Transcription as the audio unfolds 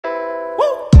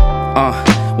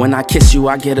When I kiss you,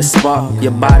 I get a spark.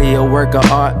 Your body a work of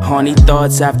art. Horny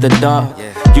thoughts after dark.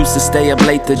 Used to stay up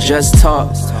late to just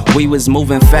talk. We was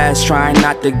moving fast, trying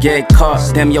not to get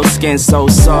caught. Damn, your skin so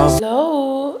soft.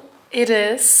 Hello, it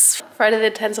is Friday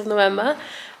the 10th of November.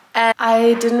 And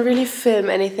I didn't really film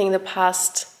anything the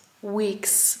past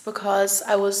weeks because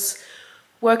I was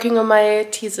working on my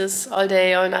thesis all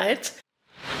day, all night.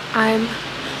 I'm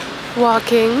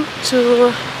walking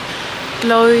to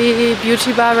Glowy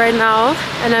Beauty Bar right now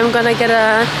and I'm gonna get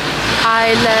a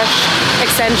eyelash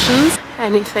extensions.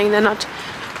 Anything, they're not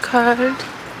curled.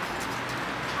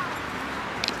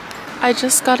 I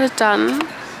just got it done.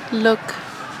 Look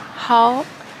how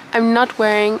I'm not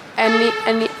wearing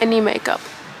any makeup.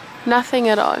 Nothing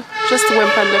at all. Just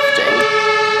whimper lifting.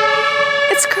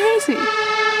 It's crazy.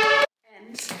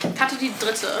 And Katte die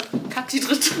Dritte. Katte die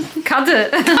Dritte. Katte.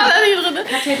 Katte die Dritte.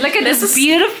 Look at this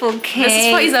beautiful cake. This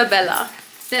is for Isabella.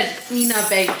 That Nina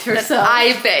baked herself.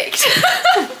 I baked.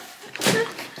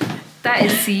 That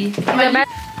is sie.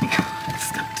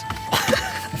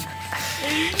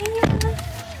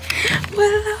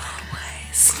 Will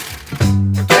always.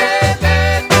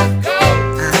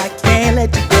 I can't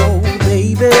let you go,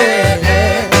 baby.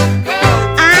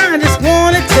 I just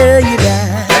wanna tell you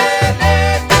that.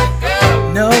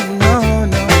 No, no,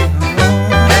 no, no.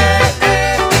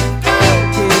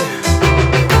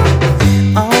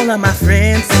 Yeah. All of my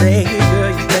friends say,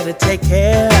 girl, you better take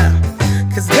care.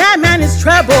 Cause that man is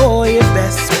trouble, you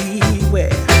best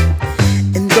beware.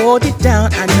 And go deep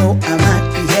down, I know I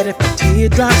might be headed for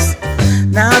teardrops.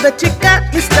 Now that you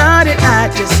got me started, I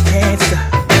just can't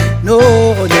stop. No,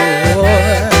 no.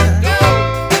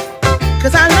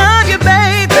 Cause I love you,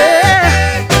 baby.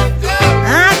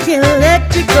 I can't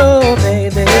let you go,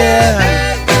 baby.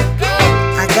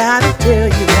 I gotta tell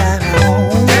you that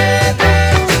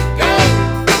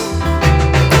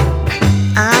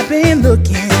I've been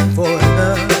looking for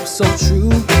love so true.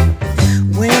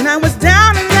 When I was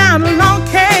down and out, along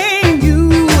came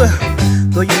you.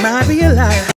 Though you might be a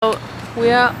liar. So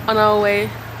we are on our way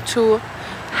to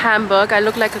Hamburg. I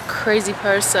look like a crazy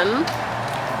person.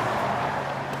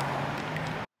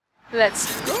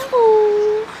 Let's go.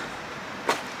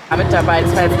 Mit dabei,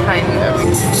 das war jetzt kein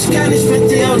Ich kann nicht mit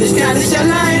dir und ich kann nicht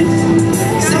allein.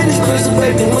 Sei nicht böse,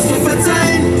 Baby, musst mir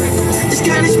verzeihen. Ich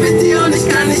kann nicht mit dir und ich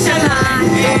kann nicht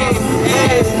allein.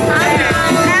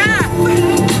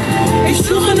 Ich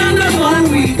suche einen anderen One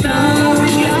Week lang.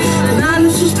 Denn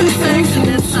alles ist perfekt in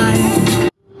der Zeit.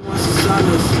 Was ist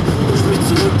alles? Ich mich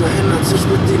zurück dahin, als ich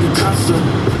mit dir getanzt habe.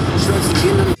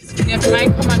 Ja,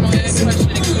 3,9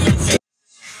 vollständig.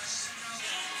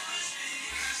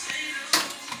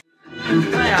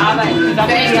 Aber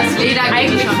das Leder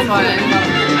eigentlich schon voll.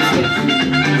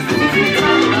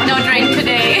 No drink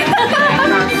today.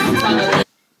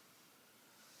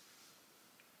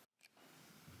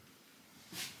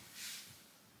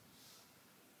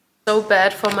 So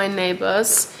bad for my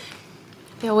neighbors.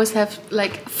 They always have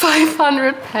like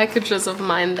 500 packages of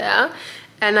mine there.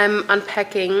 And I'm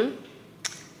unpacking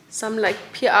some like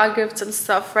PR gifts and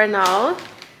stuff right now.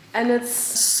 And it's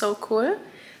so cool.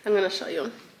 I'm gonna show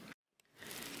you.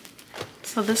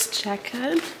 So this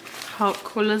jacket, how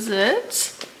cool is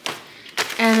it?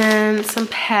 And then some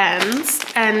pants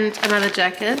and another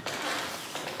jacket.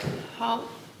 How?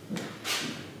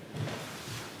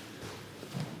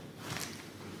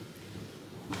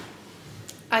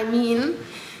 I mean,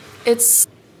 it's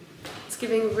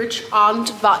giving rich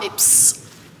aunt vibes.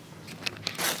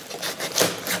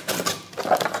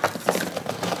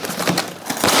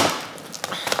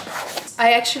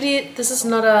 This is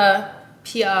not a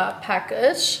PR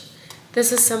package.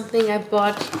 This is something I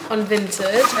bought on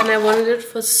Vinted and I wanted it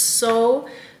for so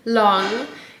long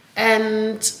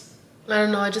and I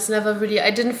don't know, I just never really, I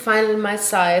didn't find it in my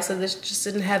size, so they just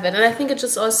didn't have it. And I think it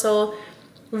just also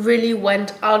really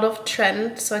went out of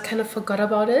trend, so I kind of forgot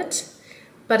about it.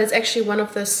 But it's actually one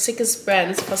of the sickest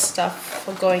brands for stuff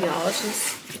for going out,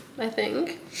 I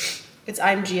think. It's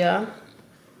IMG.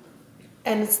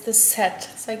 And it's the set,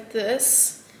 it's like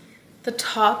this. The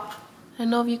top, I don't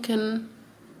know if you can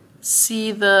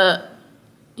see the,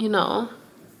 you know,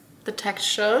 the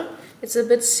texture. It's a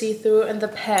bit see-through, and the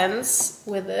pants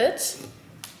with it.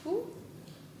 Ooh.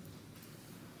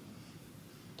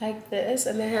 Like this,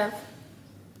 and they have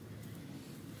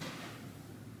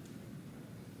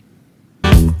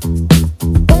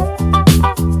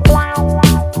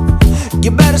You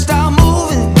better start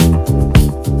moving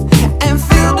and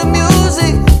feel the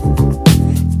music.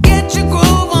 Get your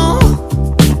groove on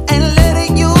and let it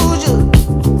use you.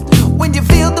 When you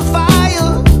feel the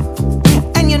fire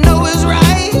and you know it's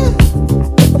right,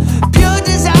 pure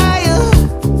desire,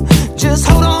 just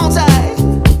hold on tight.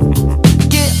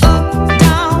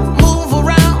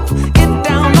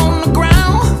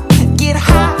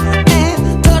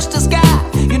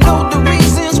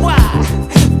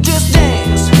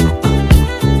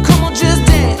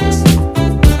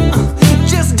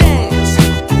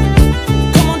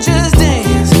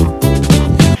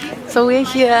 So we're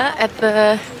here at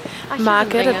the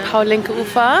market at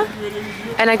Paulinke-Ufer,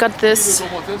 and I got this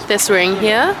ring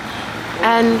here,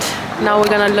 and now we're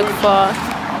gonna look for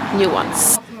new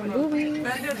ones.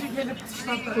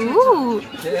 Ooh.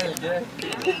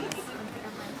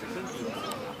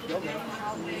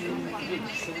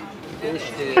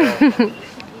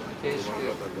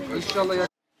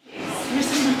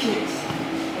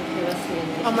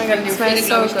 Oh my god, it smells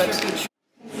so good.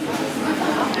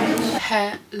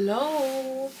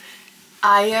 Hello!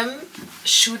 I am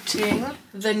shooting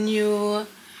the new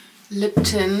lip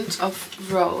tint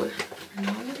of Rose.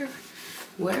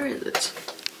 Where is it?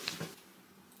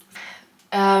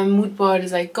 Mood board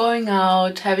is like going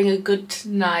out, having a good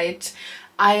night.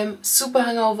 I am super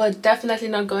hungover, definitely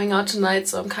not going out tonight,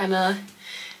 so I'm kind of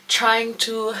trying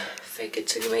to fake it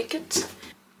till you make it.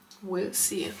 We'll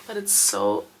see, but it's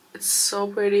so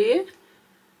pretty.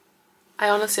 I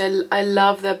honestly, I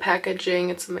love their packaging.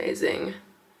 It's amazing.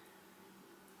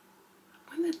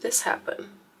 When did this happen?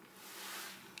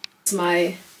 It's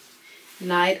my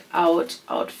night out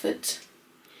outfit.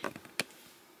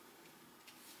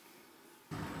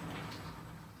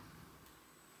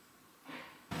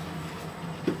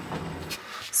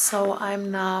 So I'm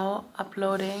now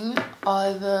uploading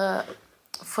all the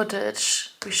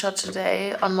footage we shot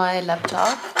today on my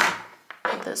laptop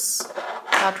with this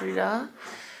card reader,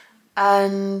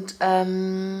 and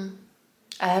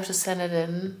I have to send it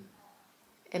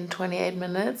in 28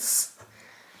 minutes.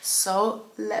 So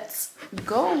let's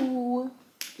go.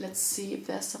 Let's see if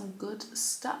there's some good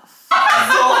stuff.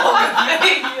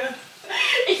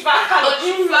 Ich war gerade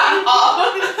schwach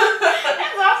auf.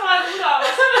 Jetzt sah's mal gut aus.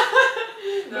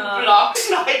 Vlog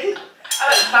schneiden.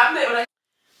 Aber Bande oder...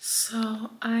 So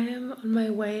I am on my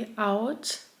way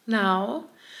out now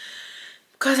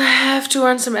because I have to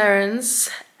run some errands,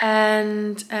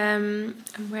 and I'm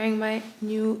wearing my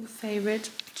new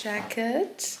favorite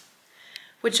jacket,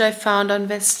 which I found on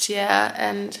Vestiaire,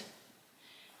 and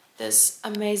this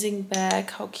amazing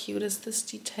bag. How cute is this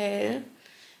detail?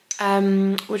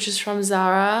 Which is from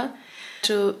Zara.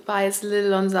 To buy as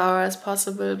little on Zara as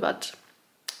possible, but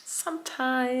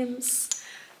sometimes,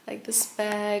 like this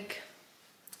bag,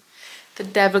 the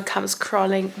devil comes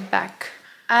crawling back.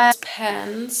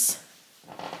 Pants,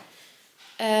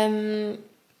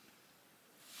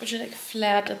 which are like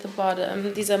flat at the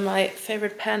bottom. These are my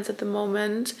favorite pants at the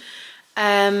moment.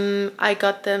 I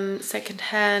got them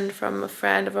secondhand from a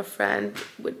friend of a friend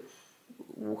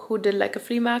who did like a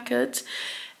flea market.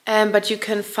 But you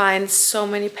can find so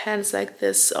many pants like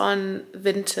this on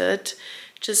Vinted.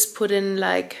 Just put in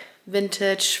like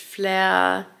vintage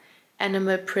flare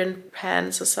animal print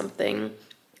pants or something.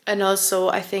 And also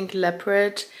I think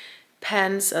leopard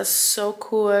pants are so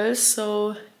cool.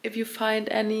 So if you find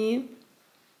any,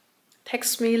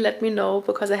 text me, let me know,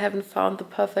 because I haven't found the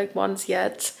perfect ones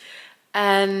yet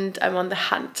and I'm on the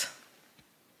hunt.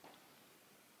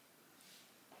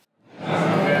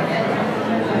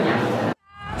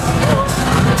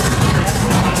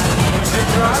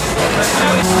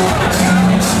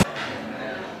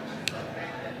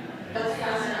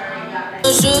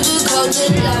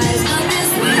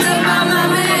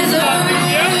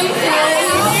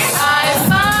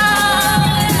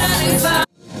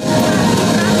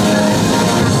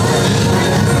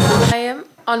 I am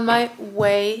on my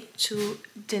way to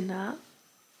dinner.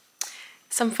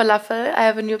 Some falafel. I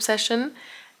have a new obsession,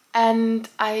 and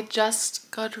I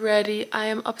just got ready. I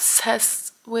am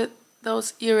obsessed with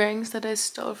those earrings that I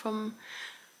stole from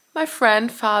my friend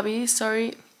Fabi.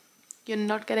 Sorry, you're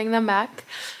not getting them back.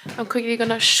 I'm quickly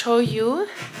gonna show you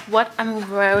what I'm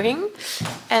wearing,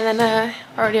 and then I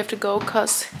already have to go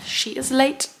because she is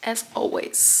late as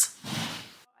always.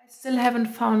 I still haven't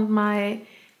found my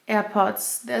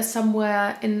AirPods. They're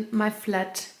somewhere in my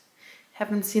flat.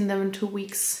 Haven't seen them in 2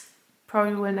 weeks.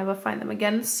 Probably will never find them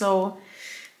again. So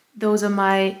those are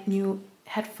my new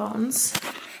headphones.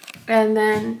 And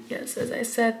then, yes, as I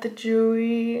said, the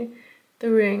jewelry, the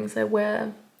rings I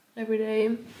wear every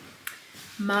day.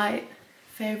 My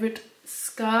favorite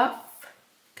scarf,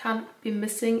 can't be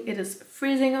missing. It is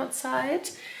freezing outside.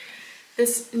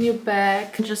 This new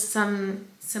bag, just some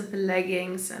simple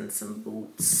leggings and some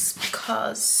boots,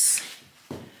 because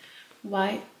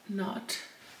why not?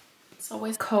 It's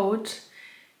always coat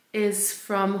is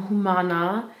from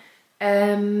Humana.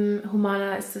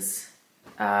 Humana is this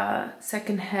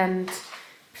second-hand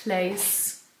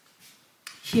place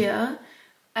here,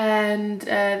 and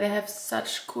they have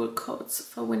such cool coats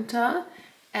for winter,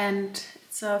 and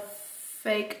it's a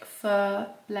fake fur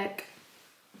black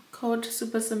coat,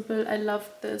 super simple. I love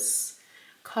this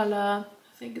color.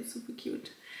 I think it's super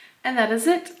cute. And that is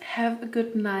it. Have a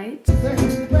good night.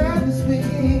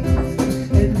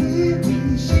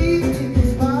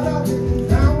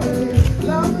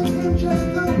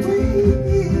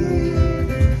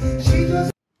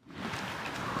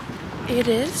 It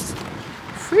is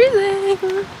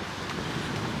freezing,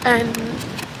 and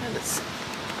that is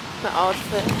my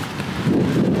outfit.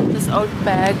 This old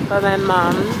bag by my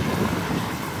mom.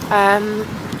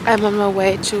 I'm on my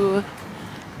way to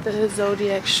the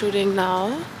Zodiac shooting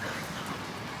now.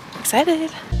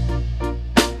 Excited.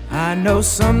 I know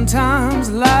sometimes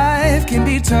life can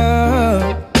be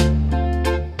tough,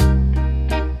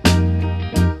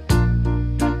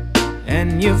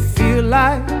 and you feel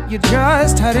like you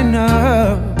just had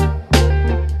enough.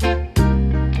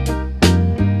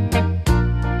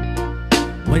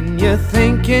 When you're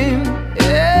thinking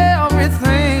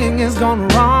everything is gone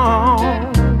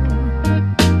wrong,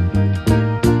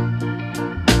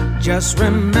 just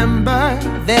remember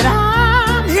that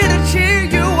I'm here to cheer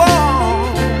you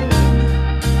on.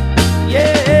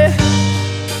 Yeah,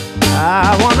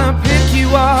 I wanna pick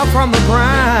you up from the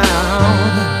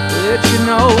ground, let you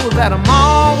know that I'm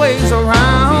always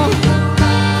around.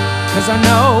 'Cause I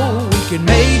know we can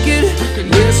make it,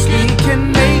 yes we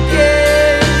can make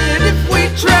it if we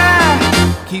try.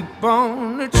 Keep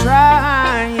on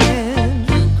trying.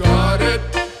 You got it.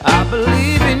 I believe